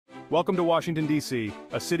Welcome to Washington, D.C.,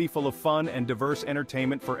 a city full of fun and diverse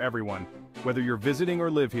entertainment for everyone. Whether you're visiting or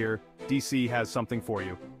live here, D.C. has something for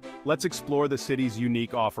you. Let's explore the city's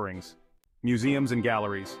unique offerings. Museums and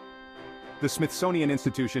galleries. The Smithsonian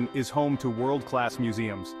Institution is home to world-class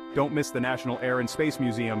museums. Don't miss the National Air and Space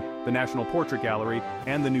Museum, the National Portrait Gallery,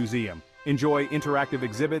 and the Newseum. Enjoy interactive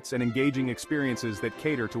exhibits and engaging experiences that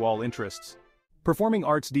cater to all interests. Performing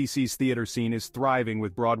Arts DC's theater scene is thriving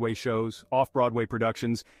with Broadway shows, off-Broadway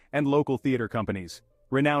productions, and local theater companies.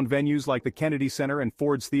 Renowned venues like the Kennedy Center and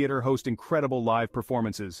Ford's Theater host incredible live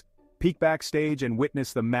performances. Peek backstage and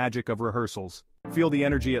witness the magic of rehearsals. Feel the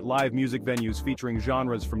energy at live music venues featuring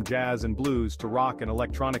genres from jazz and blues to rock and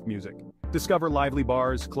electronic music. Discover lively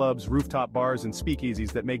bars, clubs, rooftop bars, and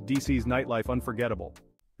speakeasies that make DC's nightlife unforgettable.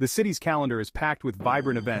 The city's calendar is packed with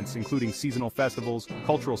vibrant events including seasonal festivals,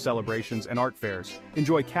 cultural celebrations, and art fairs.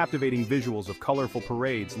 Enjoy captivating visuals of colorful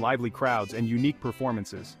parades, lively crowds, and unique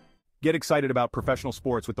performances. Get excited about professional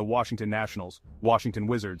sports with the Washington Nationals, Washington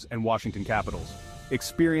Wizards, and Washington Capitals.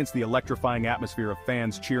 Experience the electrifying atmosphere of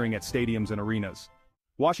fans cheering at stadiums and arenas.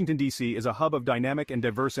 Washington, D.C. is a hub of dynamic and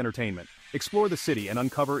diverse entertainment. Explore the city and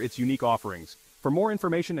uncover its unique offerings. For more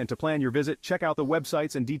information and to plan your visit, check out the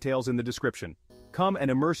websites and details in the description. Come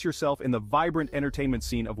and immerse yourself in the vibrant entertainment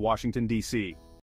scene of Washington, D.C.